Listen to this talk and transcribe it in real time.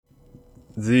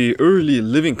The early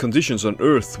living conditions on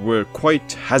Earth were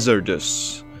quite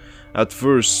hazardous. At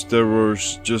first, there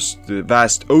was just the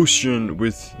vast ocean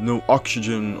with no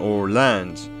oxygen or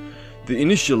land. The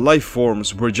initial life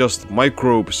forms were just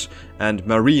microbes and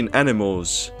marine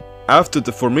animals. After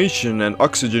the formation and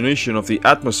oxygenation of the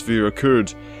atmosphere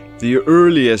occurred, the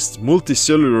earliest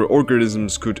multicellular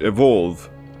organisms could evolve.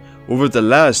 Over the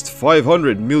last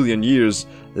 500 million years,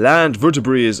 land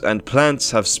vertebrates and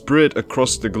plants have spread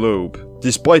across the globe.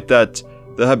 Despite that,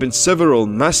 there have been several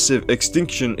massive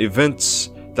extinction events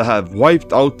that have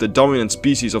wiped out the dominant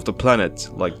species of the planet,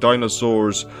 like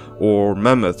dinosaurs or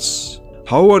mammoths.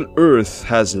 How on earth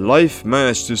has life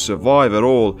managed to survive at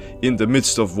all in the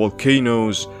midst of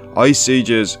volcanoes, ice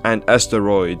ages, and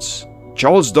asteroids?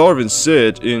 Charles Darwin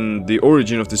said in The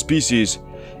Origin of the Species,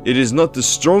 "It is not the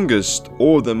strongest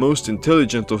or the most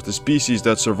intelligent of the species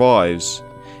that survives.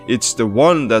 It's the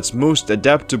one that's most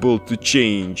adaptable to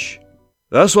change."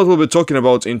 That's what we'll be talking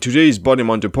about in today's Body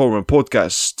Mind Empowerment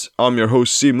podcast. I'm your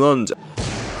host Siim Lund,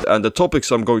 and the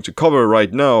topics I'm going to cover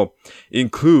right now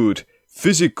include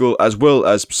physical as well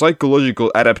as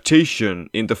psychological adaptation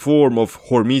in the form of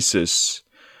hormesis.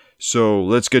 So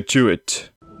let's get to it.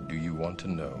 Do you want to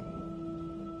know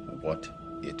what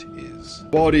it is?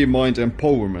 Body Mind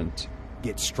Empowerment.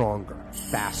 Get stronger,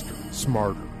 faster,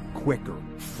 smarter, quicker,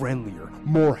 friendlier,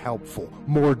 more helpful,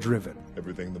 more driven.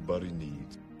 Everything the body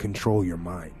needs. Control your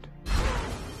mind.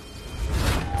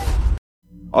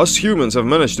 Us humans have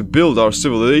managed to build our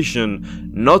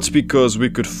civilization not because we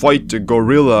could fight a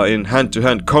gorilla in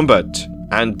hand-to-hand combat,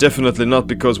 and definitely not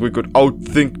because we could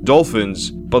outthink dolphins,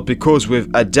 but because we've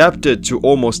adapted to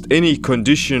almost any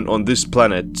condition on this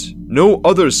planet. No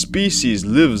other species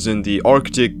lives in the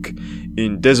Arctic,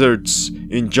 in deserts,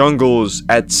 in jungles,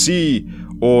 at sea,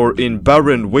 or in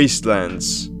barren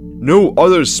wastelands. No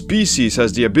other species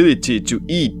has the ability to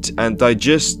eat and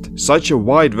digest such a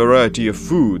wide variety of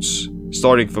foods,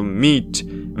 starting from meat,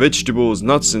 vegetables,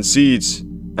 nuts and seeds,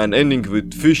 and ending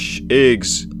with fish,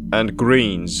 eggs, and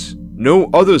grains.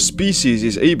 No other species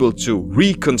is able to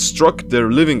reconstruct their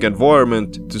living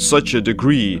environment to such a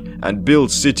degree and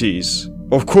build cities.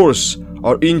 Of course,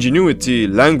 our ingenuity,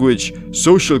 language,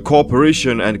 social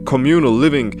cooperation, and communal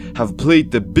living have played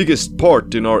the biggest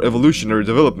part in our evolutionary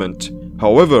development.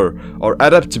 However, our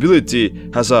adaptability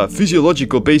has a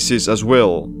physiological basis as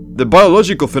well. The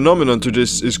biological phenomenon to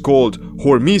this is called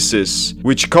hormesis,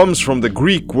 which comes from the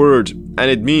Greek word and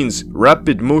it means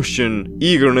rapid motion,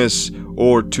 eagerness,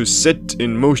 or to set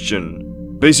in motion.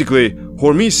 Basically,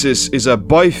 hormesis is a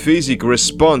biphasic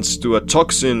response to a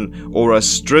toxin or a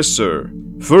stressor.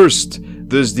 First,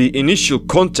 there's the initial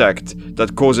contact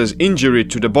that causes injury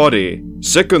to the body.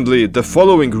 Secondly, the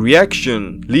following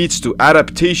reaction leads to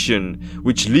adaptation,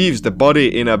 which leaves the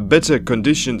body in a better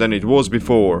condition than it was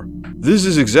before. This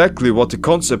is exactly what the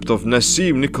concept of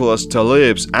Nassim Nicholas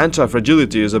Taleb's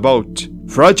anti-fragility is about.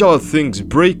 Fragile things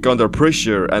break under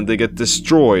pressure and they get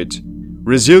destroyed.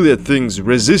 Resilient things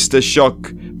resist a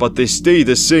shock, but they stay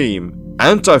the same.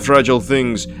 Anti-fragile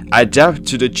things adapt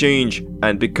to the change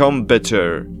and become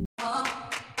better.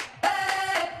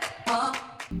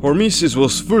 Hormesis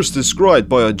was first described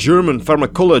by a German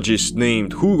pharmacologist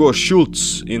named Hugo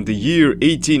Schultz in the year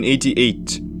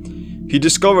 1888. He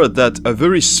discovered that a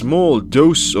very small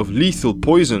dose of lethal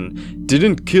poison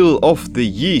didn't kill off the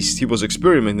yeast he was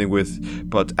experimenting with,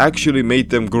 but actually made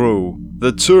them grow.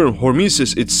 The term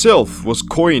hormesis itself was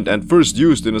coined and first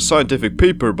used in a scientific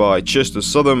paper by Chester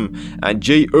Southam and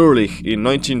J. Ehrlich in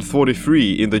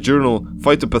 1943 in the journal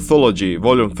Phytopathology,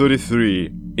 volume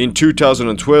 33. In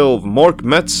 2012, Mark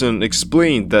Mattson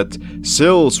explained that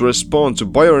cells respond to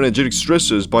bioenergetic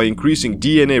stresses by increasing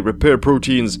DNA repair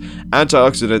proteins,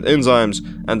 antioxidant enzymes,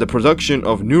 and the production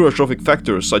of neurotrophic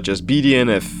factors such as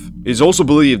BDNF. It is also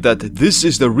believed that this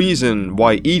is the reason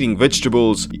why eating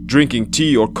vegetables, drinking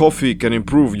tea or coffee can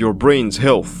improve your brain's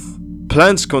health.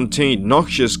 Plants contain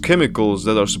noxious chemicals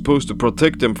that are supposed to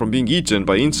protect them from being eaten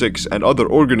by insects and other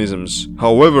organisms.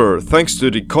 However, thanks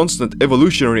to the constant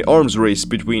evolutionary arms race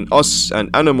between us and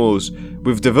animals,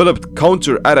 we've developed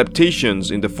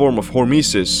counter-adaptations in the form of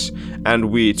hormesis,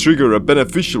 and we trigger a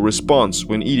beneficial response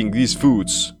when eating these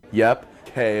foods. Yep,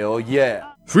 hell yeah.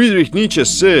 Friedrich Nietzsche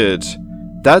said,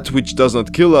 "That which does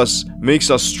not kill us makes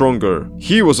us stronger."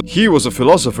 He was a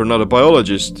philosopher, not a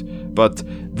biologist, but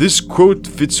this quote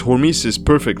fits hormesis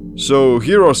perfect. So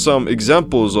here are some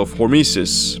examples of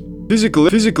hormesis.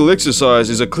 Physical exercise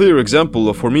is a clear example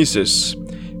of hormesis.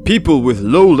 People with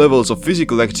low levels of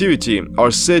physical activity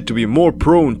are said to be more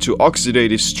prone to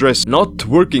oxidative stress. Not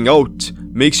working out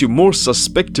makes you more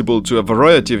susceptible to a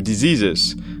variety of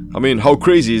diseases. I mean, how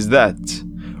crazy is that?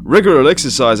 Regular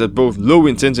exercise at both low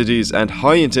intensities and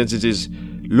high intensities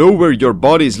lower your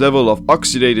body's level of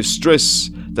oxidative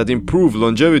stress that improve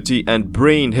longevity and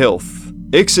brain health.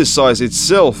 Exercise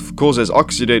itself causes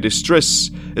oxidative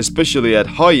stress, especially at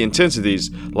high intensities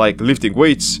like lifting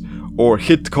weights or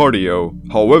HIIT cardio.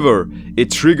 However,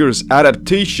 it triggers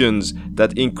adaptations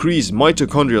that increase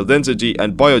mitochondrial density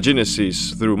and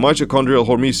biogenesis through mitochondrial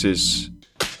hormesis.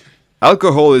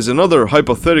 Alcohol is another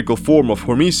hypothetical form of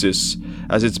hormesis,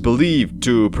 as it's believed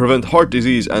to prevent heart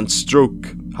disease and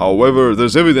stroke. However,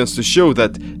 there's evidence to show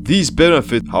that these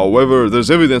benefits. I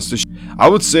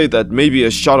would say that maybe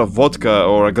a shot of vodka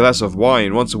or a glass of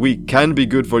wine once a week can be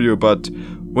good for you, but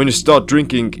when you start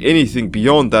drinking anything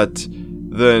beyond that,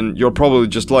 then you're probably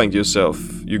just lying to yourself.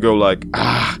 You go like,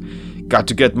 got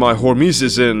to get my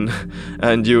hormesis in,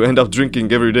 and you end up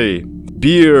drinking every day.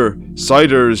 Beer,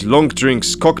 ciders, long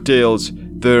drinks, cocktails,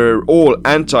 they're all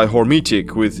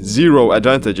anti-hormetic with zero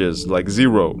advantages, like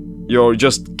zero. You're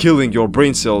just killing your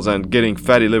brain cells and getting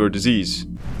fatty liver disease.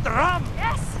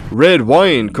 Yes! Red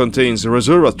wine contains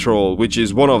resveratrol, which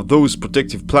is one of those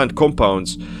protective plant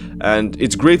compounds, and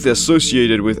it's greatly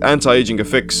associated with anti-aging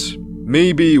effects.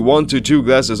 Maybe 1 to 2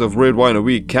 glasses of red wine a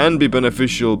week can be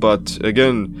beneficial, but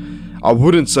again, I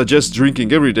wouldn't suggest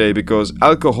drinking every day because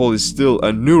alcohol is still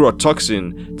a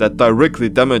neurotoxin that directly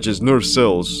damages nerve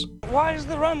cells. Why is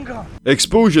the rum gone?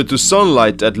 Exposure to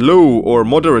sunlight at low or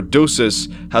moderate doses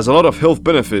has a lot of health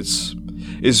benefits.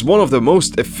 It's one of the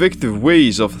most effective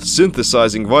ways of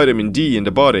synthesizing vitamin D in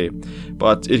the body,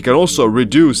 but it can also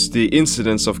reduce the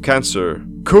incidence of cancer.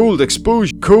 Cold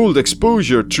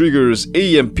exposure triggers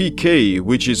AMPK,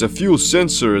 which is a fuel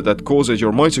sensor that causes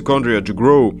your mitochondria to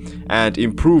grow and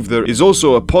improve. There is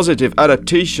also a positive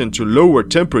adaptation to lower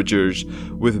temperatures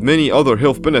with many other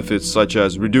health benefits such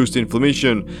as reduced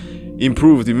inflammation,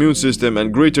 improved immune system,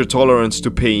 and greater tolerance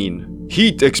to pain.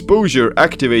 Heat exposure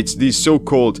activates these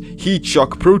so-called heat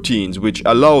shock proteins, which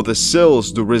allow the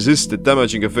cells to resist the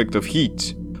damaging effect of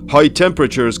heat. High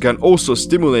temperatures can also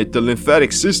stimulate the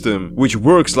lymphatic system, which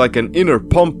works like an inner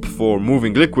pump for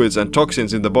moving liquids and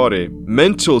toxins in the body.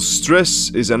 Mental stress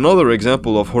is another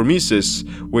example of hormesis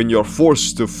when you're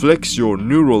forced to flex your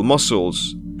neural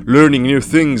muscles. Learning new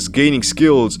things, gaining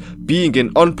skills, being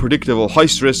in unpredictable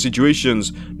high-stress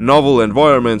situations, novel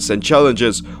environments and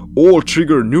challenges all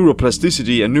trigger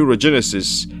neuroplasticity and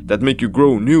neurogenesis that make you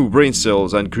grow new brain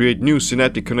cells and create new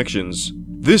synaptic connections.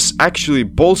 This actually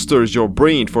bolsters your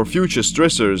brain for future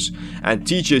stressors and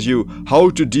teaches you how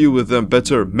to deal with them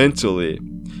better mentally.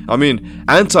 I mean,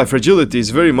 anti-fragility is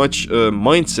very much a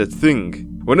mindset thing.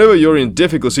 Whenever you're in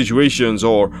difficult situations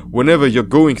or whenever you're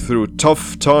going through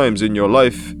tough times in your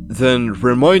life, then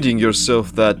reminding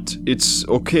yourself that it's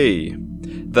okay,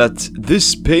 that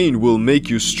this pain will make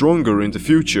you stronger in the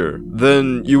future,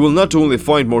 then you will not only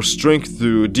find more strength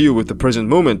to deal with the present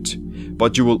moment,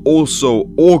 but you will also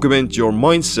augment your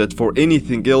mindset for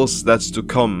anything else that's to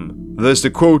come. There's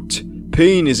the quote,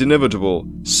 "Pain is inevitable,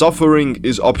 suffering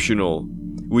is optional,"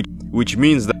 which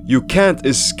means that you can't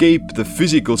escape the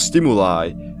physical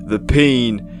stimuli, the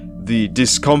pain, the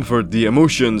discomfort, the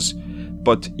emotions,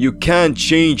 but you can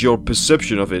change your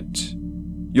perception of it.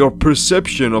 Your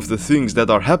perception of the things that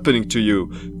are happening to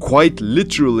you quite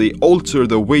literally alter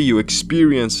the way you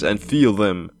experience and feel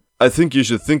them. I think you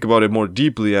should think about it more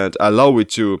deeply and allow it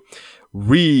to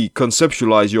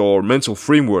reconceptualize your mental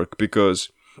framework, because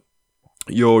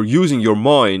you're using your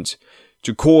mind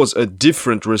to cause a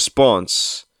different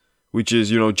response, which is,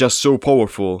 just so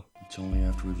powerful. It's only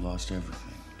after we've lost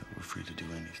everything that we're free to do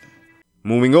anything.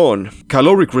 Moving on,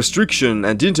 caloric restriction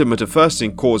and intermittent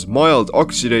fasting cause mild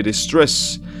oxidative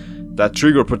stress that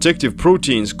trigger protective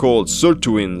proteins called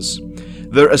sirtuins.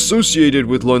 They're associated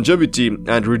with longevity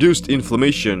and reduced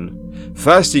inflammation.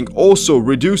 Fasting also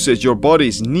reduces your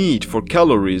body's need for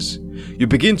calories. You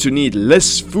begin to need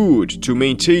less food to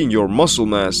maintain your muscle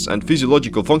mass and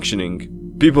physiological functioning.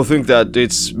 People think that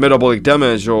it's metabolic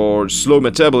damage or slow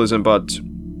metabolism, but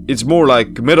it's more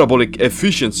like metabolic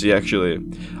efficiency actually.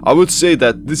 I would say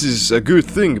that this is a good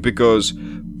thing because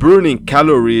burning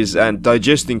calories and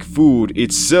digesting food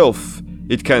itself,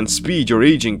 it can speed your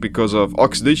aging because of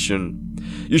oxidation.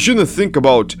 You shouldn't think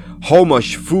about how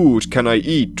much food can I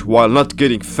eat while not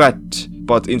getting fat,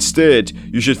 but instead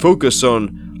you should focus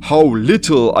on how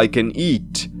little I can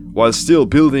eat while still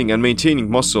building and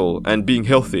maintaining muscle and being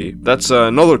healthy. That's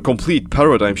another complete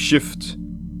paradigm shift.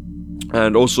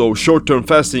 And also short-term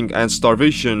fasting and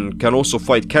starvation can also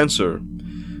fight cancer,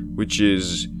 which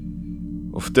is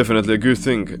definitely a good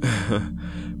thing.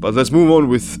 But let's move on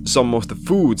with some of the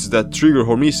foods that trigger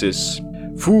hormesis.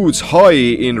 Foods high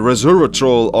in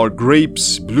resveratrol are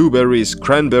grapes, blueberries,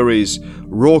 cranberries,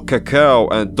 raw cacao,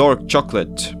 and dark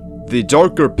chocolate. The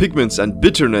darker pigments and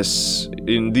bitterness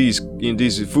in these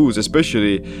foods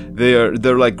especially,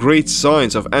 they're like great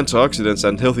signs of antioxidants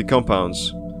and healthy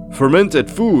compounds. Fermented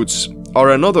foods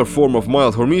are another form of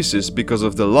mild hormesis because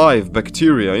of the live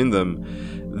bacteria in them.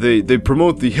 They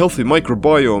promote the healthy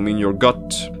microbiome in your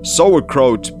gut.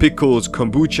 Sauerkraut, pickles,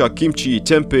 kombucha, kimchi,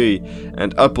 tempeh,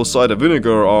 and apple cider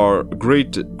vinegar are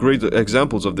great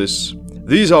examples of this.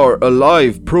 These are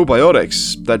alive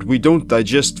probiotics that we don't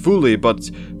digest fully,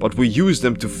 but we use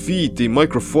them to feed the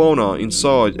microfauna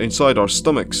inside our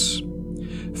stomachs.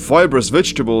 Fibrous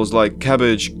vegetables like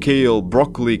cabbage, kale,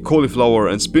 broccoli, cauliflower,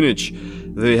 and spinach,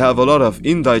 they have a lot of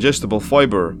indigestible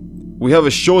fiber. We have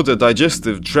a shorter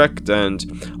digestive tract and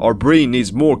our brain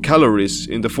needs more calories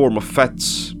in the form of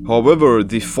fats. However,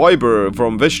 the fiber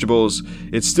from vegetables,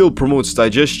 it still promotes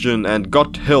digestion and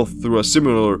gut health through a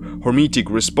similar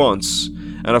hormetic response.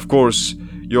 And of course,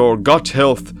 your gut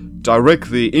health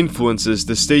directly influences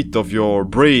the state of your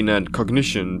brain and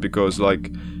cognition, because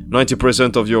like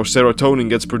 90% of your serotonin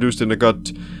gets produced in the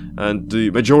gut, and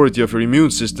the majority of your immune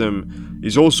system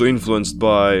is also influenced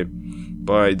by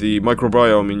the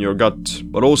microbiome in your gut.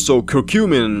 But also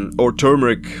curcumin or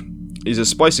turmeric is a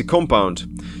spicy compound.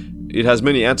 It has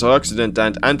many antioxidant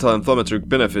and anti-inflammatory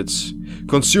benefits.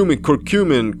 Consuming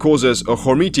curcumin causes a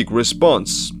hormetic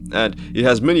response, and it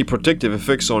has many protective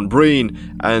effects on brain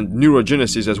and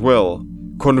neurogenesis as well.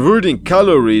 Converting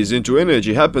calories into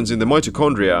energy happens in the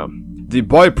mitochondria. The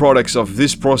byproducts of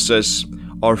this process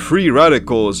are free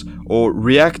radicals or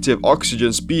reactive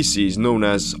oxygen species known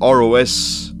as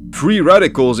ROS. Free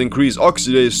radicals increase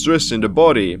oxidative stress in the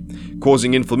body,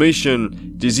 causing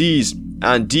inflammation, disease,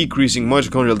 and decreasing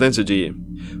mitochondrial density.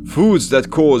 Foods that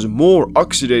cause more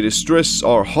oxidative stress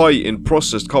are high in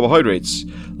processed carbohydrates,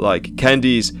 like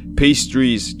candies,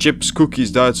 pastries, chips,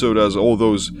 cookies, diet sodas, all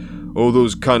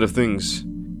those kind of things.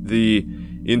 The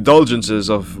indulgences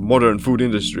of modern food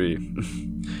industry.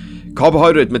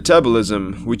 Carbohydrate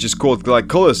metabolism, which is called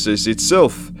glycolysis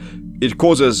itself, it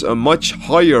causes a much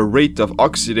higher rate of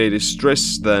oxidative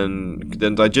stress than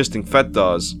digesting fat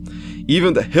does.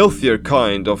 Even the healthier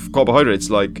kind of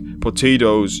carbohydrates like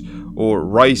potatoes or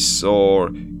rice or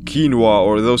quinoa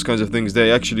or those kinds of things,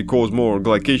 they actually cause more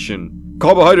glycation.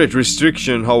 Carbohydrate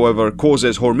restriction, however,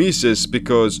 causes hormesis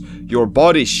because your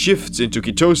body shifts into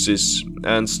ketosis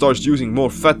and starts using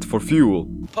more fat for fuel.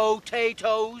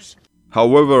 Potatoes.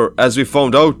 However, as we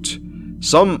found out,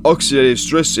 some oxidative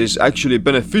stress is actually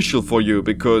beneficial for you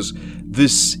because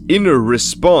this inner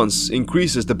response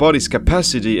increases the body's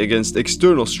capacity against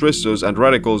external stressors and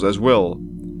radicals as well.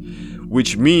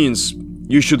 Which means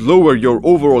you should lower your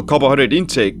overall carbohydrate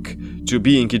intake to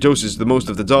be in ketosis the most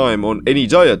of the time on any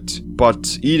diet,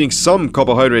 but eating some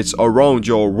carbohydrates around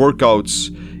your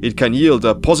workouts, it can yield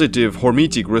a positive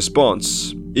hormetic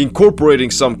response.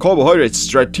 Incorporating some carbohydrates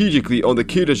strategically on the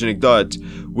ketogenic diet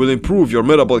will improve your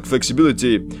metabolic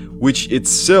flexibility, which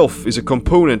itself is a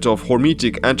component of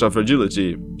hormetic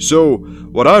anti-fragility. So,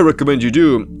 what I recommend you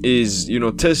do is,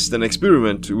 test and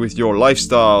experiment with your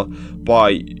lifestyle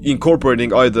by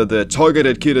incorporating either the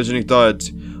targeted ketogenic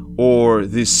diet or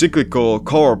the cyclical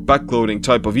carb backloading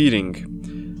type of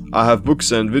eating. I have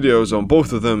books and videos on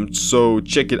both of them, so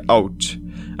check it out.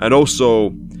 And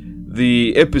also,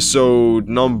 the episode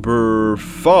number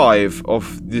 5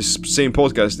 of this same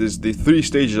podcast is the 3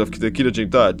 stages of the ketogenic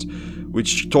diet,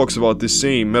 which talks about the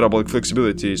same metabolic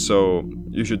flexibility, so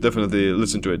you should definitely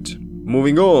listen to it.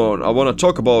 Moving on, I want to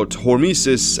talk about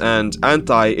hormesis and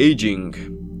anti-aging.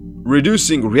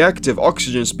 Reducing reactive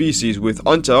oxygen species with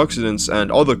antioxidants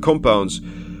and other compounds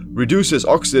reduces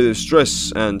oxidative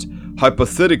stress, and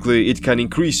hypothetically it can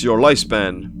increase your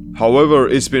lifespan. However,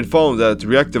 it's been found that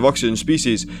reactive oxygen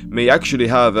species may actually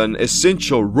have an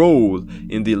essential role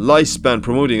in the lifespan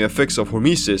promoting effects of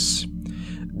hormesis.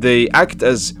 They act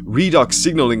as redox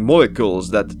signaling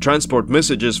molecules that transport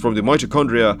messages from the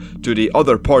mitochondria to the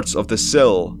other parts of the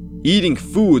cell. Eating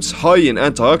foods high in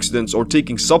antioxidants or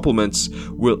taking supplements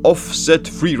will offset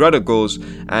free radicals,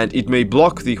 and it may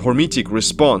block the hormetic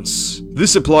response.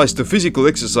 This applies to physical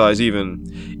exercise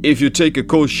even. If you take a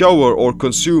cold shower or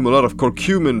consume a lot of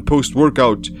curcumin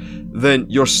post-workout, then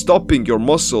you're stopping your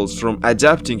muscles from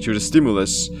adapting to the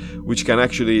stimulus, which can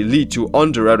actually lead to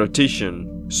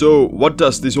under-adaptation. So what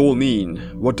does this all mean?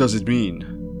 What does it mean?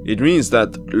 It means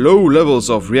that low levels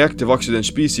of reactive oxygen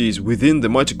species within the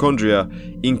mitochondria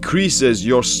increases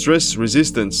your stress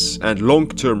resistance and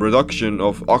long-term reduction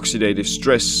of oxidative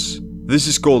stress. This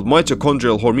is called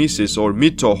mitochondrial hormesis or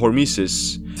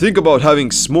mitohormesis. Think about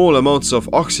having small amounts of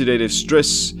oxidative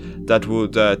stress that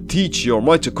would teach your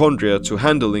mitochondria to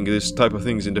handling this type of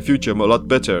things in the future a lot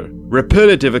better.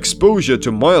 Repetitive exposure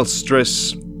to mild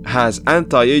stress has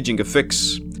anti-aging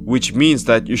effects, which means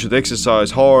that you should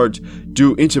exercise hard,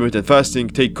 do intermittent fasting,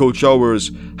 take cold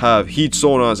showers, have heat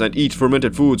saunas, and eat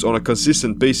fermented foods on a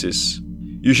consistent basis.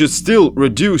 You should still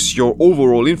reduce your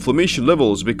overall inflammation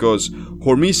levels because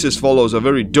hormesis follows a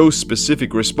very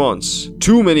dose-specific response.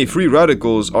 Too many free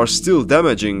radicals are still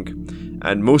damaging,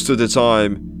 and most of the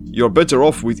time, you're better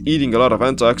off with eating a lot of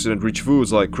antioxidant-rich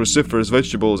foods like cruciferous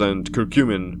vegetables and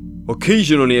curcumin.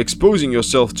 Occasionally exposing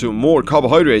yourself to more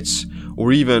carbohydrates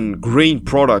or even grain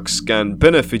products can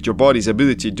benefit your body's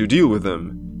ability to deal with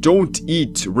them. Don't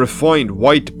eat refined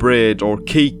white bread or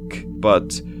cake,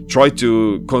 but try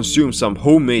to consume some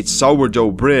homemade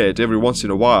sourdough bread every once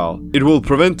in a while. It will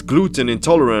prevent gluten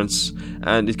intolerance,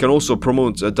 and it can also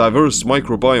promote a diverse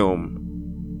microbiome.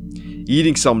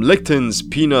 Eating some lectins,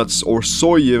 peanuts, or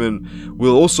soy even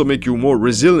will also make you more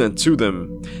resilient to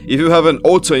them. If you have an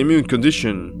autoimmune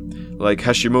condition, like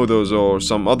Hashimoto's or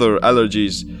some other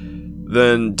allergies,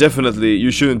 then definitely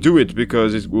you shouldn't do it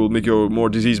because it will make your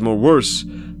disease more worse.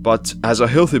 But as a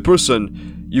healthy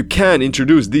person, you can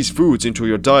introduce these foods into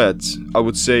your diet, I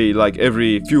would say like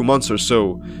every few months or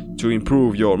so, to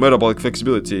improve your metabolic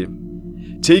flexibility.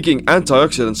 Taking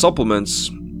antioxidant supplements,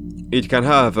 it can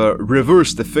have a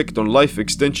reversed effect on life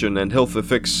extension and health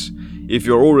effects if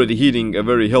you're already eating a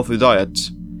very healthy diet.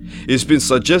 It's been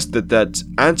suggested that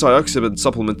antioxidant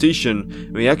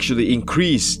supplementation may actually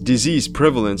increase disease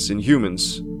prevalence in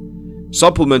humans.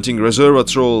 Supplementing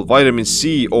resveratrol, vitamin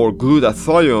C, or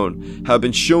glutathione have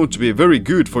been shown to be very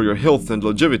good for your health and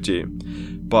longevity.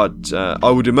 But I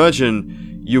would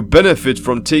imagine you benefit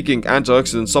from taking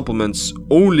antioxidant supplements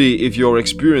only if you're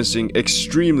experiencing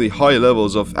extremely high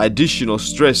levels of additional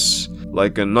stress,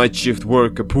 like a night shift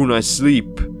work, a poor night's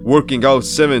sleep, working out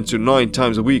 7 to 9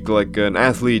 times a week like an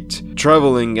athlete,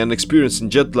 traveling and experiencing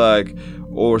jet lag,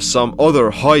 or some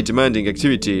other high demanding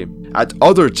activity. At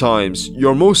other times,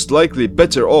 you're most likely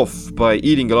better off by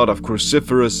eating a lot of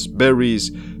cruciferous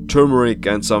berries, turmeric,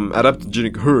 and some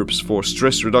adaptogenic herbs for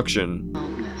stress reduction.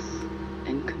 Calmness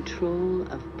and control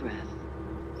of breath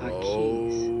are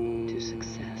keys to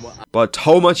success. But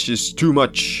how much is too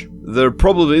much? There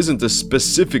probably isn't a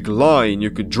specific line you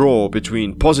could draw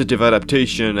between positive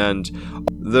adaptation and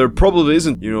there probably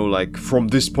isn't, like from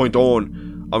this point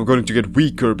on, I'm going to get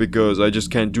weaker because I just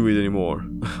can't do it anymore.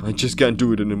 I just can't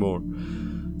do it anymore.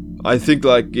 I think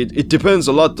it depends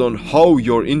a lot on how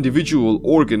your individual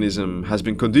organism has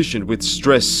been conditioned with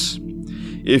stress.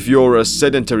 If you're a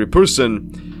sedentary person,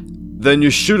 then you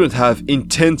shouldn't have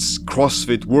intense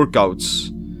CrossFit workouts.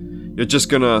 You're just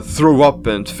gonna throw up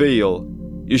and fail.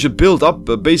 You should build up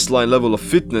a baseline level of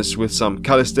fitness with some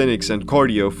calisthenics and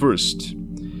cardio first.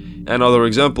 Another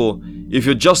example, if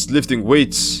you're just lifting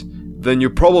weights, then you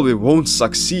probably won't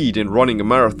succeed in running a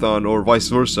marathon or vice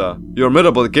versa. Your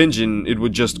metabolic engine, it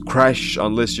would just crash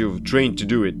unless you've trained to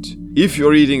do it. If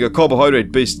you're eating a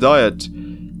carbohydrate-based diet,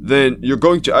 then you're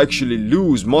going to actually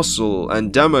lose muscle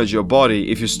and damage your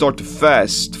body if you start to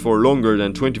fast for longer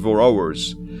than 24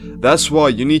 hours. That's why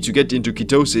you need to get into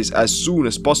ketosis as soon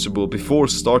as possible before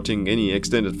starting any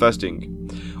extended fasting.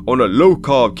 On a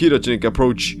low-carb ketogenic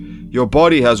approach, your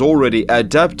body has already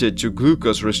adapted to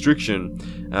glucose restriction,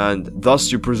 and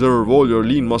thus you preserve all your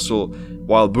lean muscle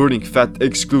while burning fat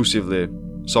exclusively.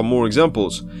 Some more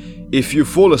examples. If you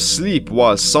fall asleep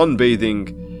while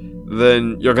sunbathing,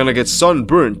 then you're gonna get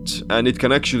sunburnt, and it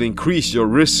can actually increase your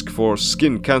risk for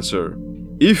skin cancer.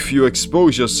 If you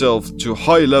expose yourself to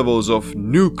high levels of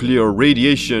nuclear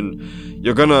radiation,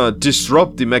 you're gonna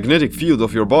disrupt the magnetic field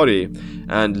of your body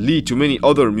and lead to many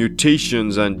other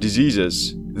mutations and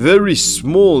diseases. Very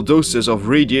small doses of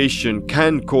radiation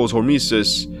can cause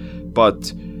hormesis,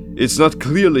 but it's not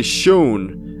clearly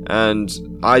shown, and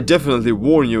I definitely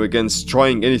warn you against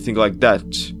trying anything like that.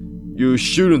 You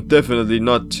shouldn't definitely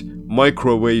not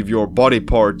microwave your body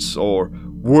parts or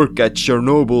work at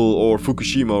Chernobyl or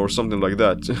Fukushima or something like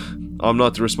that. I'm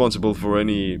not responsible for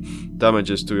any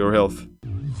damages to your health.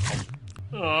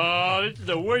 Oh, this is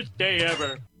the worst day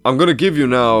ever. I'm gonna give you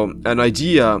now an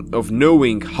idea of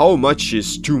knowing how much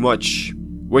is too much.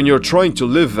 When you're trying to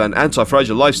live an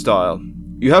anti-fragile lifestyle,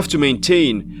 you have to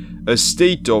maintain a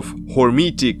state of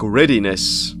hormetic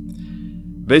readiness.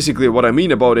 Basically, what I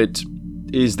mean about it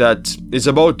is that it's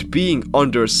about being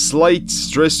under slight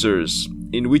stressors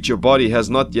in which your body has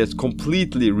not yet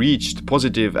completely reached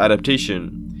positive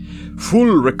adaptation.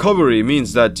 Full recovery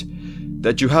means that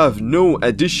you have no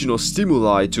additional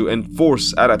stimuli to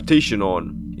enforce adaptation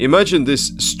on. Imagine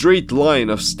this straight line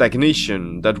of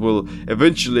stagnation that will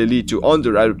eventually lead to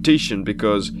under-adaptation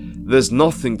because there's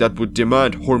nothing that would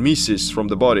demand hormesis from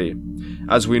the body.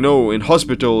 As we know, in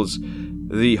hospitals,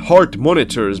 the heart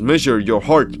monitors measure your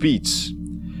heartbeats.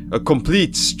 A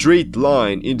complete straight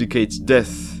line indicates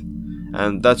death,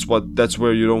 and that's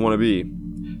where you don't want to be.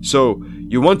 So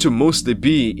you want to mostly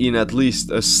be in at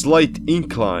least a slight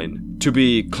incline, to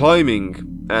be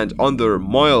climbing and under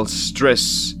mild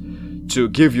stress, to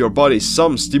give your body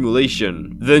some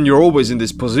stimulation. Then you're always in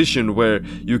this position where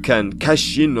you can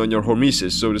cash in on your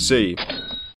hormesis, so to say.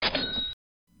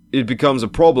 It becomes a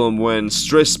problem when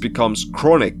stress becomes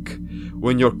chronic,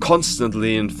 when you're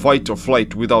constantly in fight or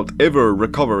flight without ever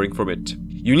recovering from it.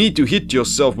 You need to hit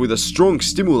yourself with a strong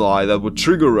stimuli that would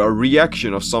trigger a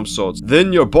reaction of some sort.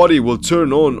 Then your body will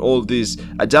turn on all these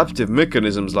adaptive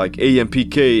mechanisms like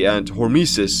AMPK and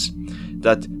hormesis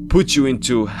that put you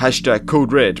into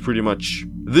 #code red, pretty much.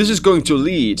 This is going to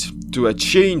lead to a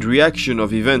chained reaction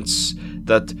of events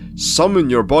that summon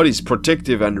your body's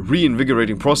protective and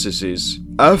reinvigorating processes.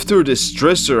 After the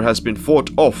stressor has been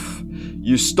fought off,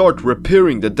 you start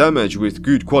repairing the damage with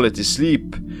good quality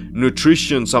sleep,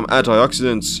 nutrition, some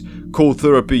antioxidants, cold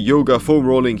therapy, yoga, foam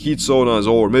rolling, heat saunas,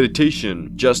 or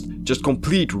meditation. Just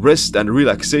complete rest and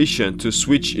relaxation to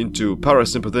switch into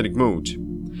parasympathetic mode.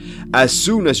 As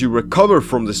soon as you recover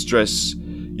from the stress,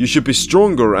 you should be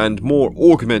stronger and more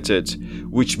augmented,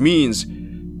 which means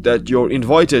that you're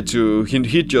invited to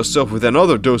hit yourself with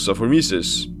another dose of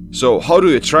hormesis. So how do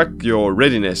you track your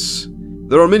readiness?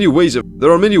 There are many ways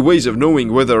of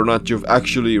knowing whether or not you've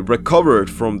actually recovered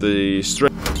from the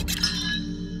stress.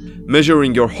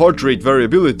 Measuring your heart rate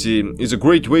variability is a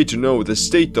great way to know the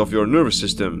state of your nervous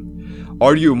system.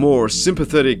 Are you more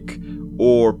sympathetic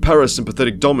or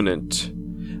parasympathetic dominant?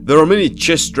 There are many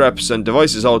chest straps and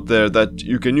devices out there that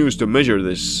you can use to measure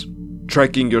this.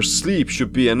 Tracking your sleep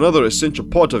should be another essential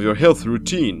part of your health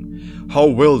routine. How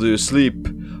well do you sleep?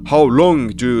 How long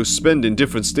do you spend in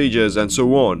different stages, and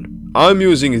so on. I'm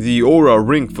using the Oura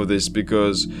Ring for this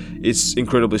because it's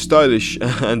incredibly stylish,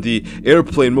 and the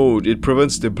airplane mode, it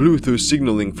prevents the Bluetooth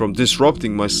signaling from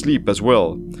disrupting my sleep as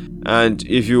well. And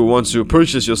if you want to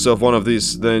purchase yourself one of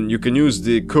these, then you can use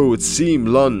the code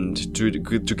SEAMLUND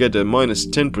to get a minus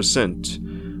 10%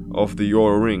 of the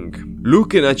Oura Ring.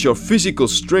 Looking at your physical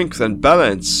strength and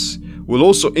balance will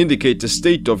also indicate the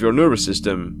state of your nervous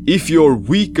system. If you're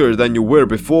weaker than you were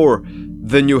before,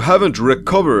 then you haven't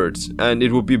recovered, and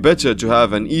it would be better to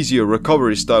have an easier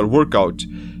recovery style workout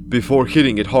before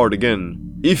hitting it hard again.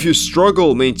 If you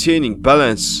struggle maintaining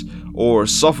balance or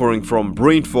suffering from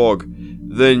brain fog,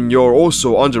 then you're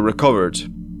also under-recovered.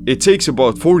 It takes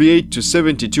about 48 to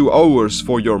 72 hours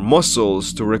for your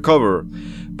muscles to recover,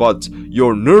 but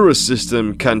your nervous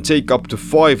system can take up to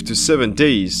 5 to 7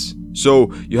 days.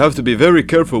 So you have to be very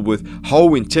careful with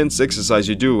how intense exercise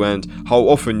you do and how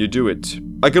often you do it.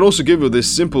 I can also give you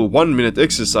this simple 1-minute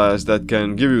exercise that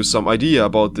can give you some idea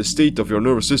about the state of your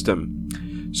nervous system.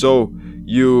 So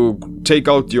you take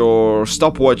out your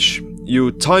stopwatch,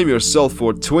 you time yourself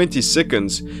for 20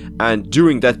 seconds, and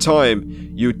during that time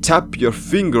you tap your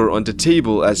finger on the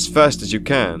table as fast as you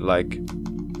can. Like,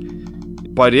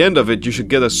 by the end of it you should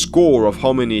get a score of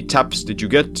how many taps did you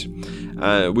get,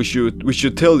 which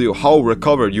should tell you how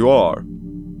recovered you are.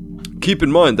 Keep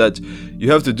in mind that you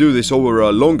have to do this over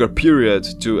a longer period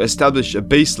to establish a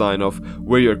baseline of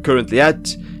where you're currently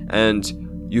at, and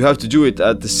you have to do it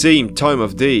at the same time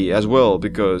of day as well,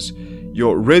 because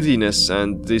your readiness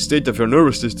and the state of your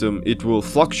nervous system, it will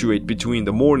fluctuate between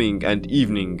the morning and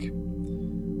evening,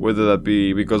 whether that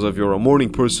be because of you're a morning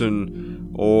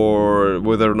person or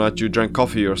whether or not you drank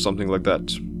coffee or something like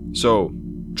that. So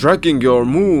tracking your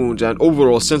mood and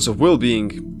overall sense of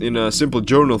well-being in a simple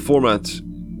journal format,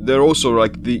 they're also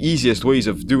like the easiest ways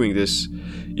of doing this.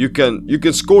 You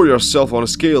can score yourself on a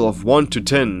scale of 1 to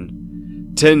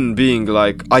 10. 10 being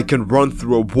like, I can run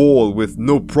through a wall with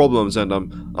no problems and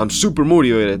I'm super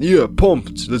motivated, yeah,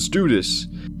 pumped, let's do this.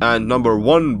 And number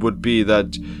 1 would be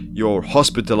that you're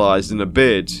hospitalized in a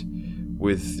bed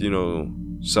with,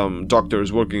 some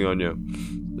doctors working on you.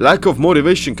 Lack of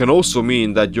motivation can also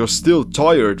mean that you're still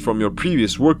tired from your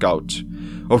previous workout.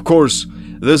 Of course,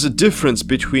 there's a difference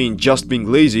between just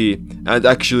being lazy and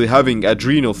actually having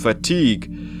adrenal fatigue,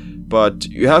 but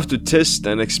you have to test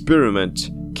and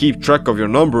experiment, keep track of your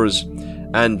numbers,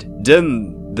 and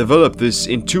then develop this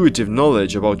intuitive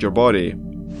knowledge about your body.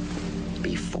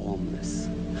 Be formless,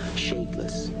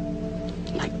 shapeless,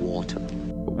 like water.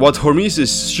 What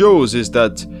hormesis shows is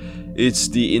that it's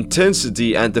the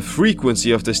intensity and the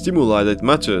frequency of the stimuli that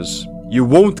matters. You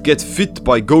won't get fit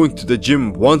by going to the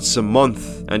gym once a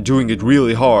month and doing it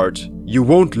really hard. You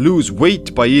won't lose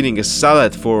weight by eating a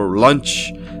salad for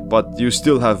lunch, but you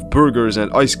still have burgers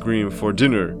and ice cream for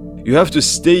dinner. You have to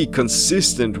stay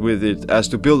consistent with it as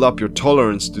to build up your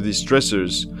tolerance to these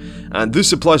stressors. And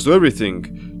this applies to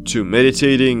everything, to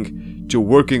meditating, to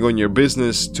working on your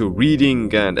business, to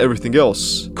reading and everything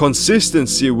else.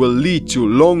 Consistency will lead to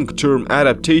long-term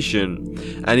adaptation,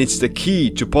 and it's the key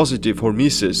to positive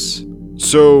hormesis.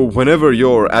 So whenever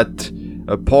you're at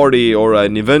a party or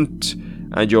an event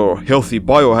and your healthy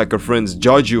biohacker friends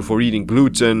judge you for eating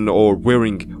gluten or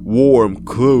wearing warm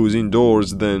clothes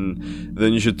indoors, then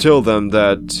you should tell them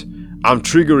that I'm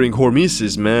triggering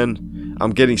hormesis, man.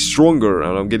 I'm getting stronger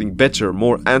and I'm getting better,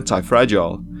 more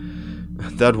anti-fragile.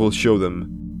 That will show them.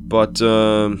 But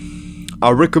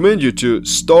I recommend you to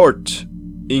start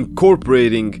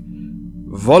incorporating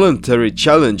voluntary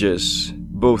challenges,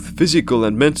 both physical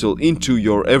and mental, into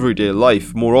your everyday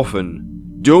life more often.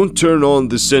 Don't turn on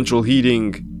the central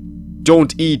heating,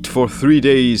 don't eat for 3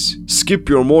 days, skip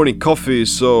your morning coffee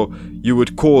so you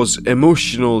would cause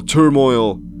emotional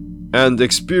turmoil, and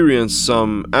experience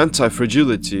some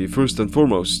anti-fragility first and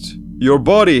foremost. Your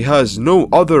body has no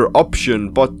other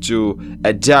option but to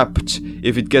adapt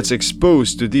if it gets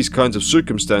exposed to these kinds of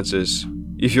circumstances.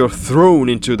 If you're thrown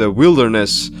into the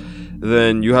wilderness,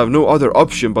 then you have no other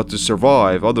option but to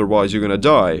survive, otherwise you're gonna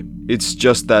die. It's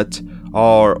just that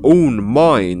our own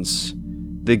minds,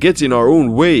 they get in our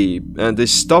own way and they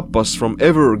stop us from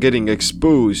ever getting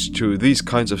exposed to these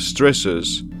kinds of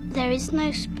stressors. There is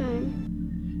no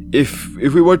spoon. If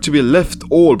we were to be left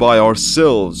all by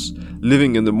ourselves,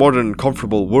 living in the modern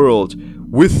comfortable world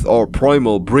with our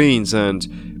primal brains and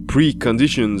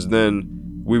preconditions, then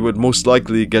we would most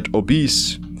likely get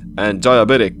obese and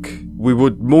diabetic. We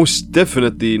would most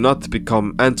definitely not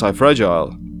become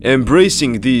anti-fragile.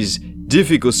 Embracing these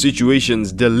difficult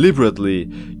situations deliberately,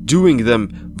 doing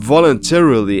them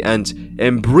voluntarily and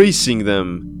embracing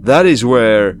them, that is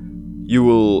where you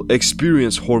will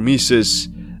experience hormesis.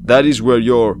 That is where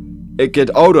you get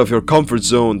out of your comfort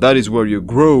zone, that is where you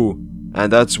grow,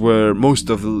 and that's where most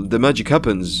of the magic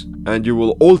happens, and you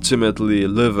will ultimately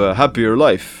live a happier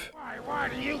life. Why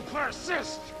do you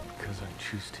persist? Because I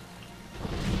choose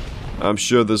to. I'm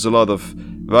sure there's a lot of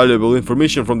valuable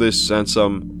information from this and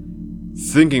some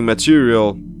thinking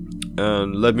material,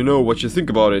 and let me know what you think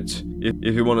about it.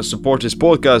 If you want to support this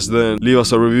podcast, then leave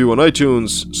us a review on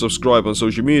iTunes, subscribe on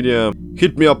social media,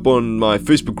 hit me up on my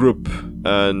Facebook group,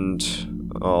 and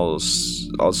I'll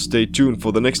stay tuned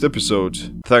for the next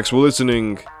episode. Thanks for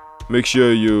listening. Make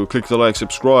sure you click the like,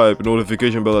 subscribe,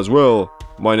 notification bell as well.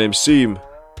 My name's Seem.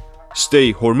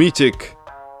 Stay hormetic,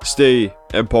 stay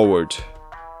empowered.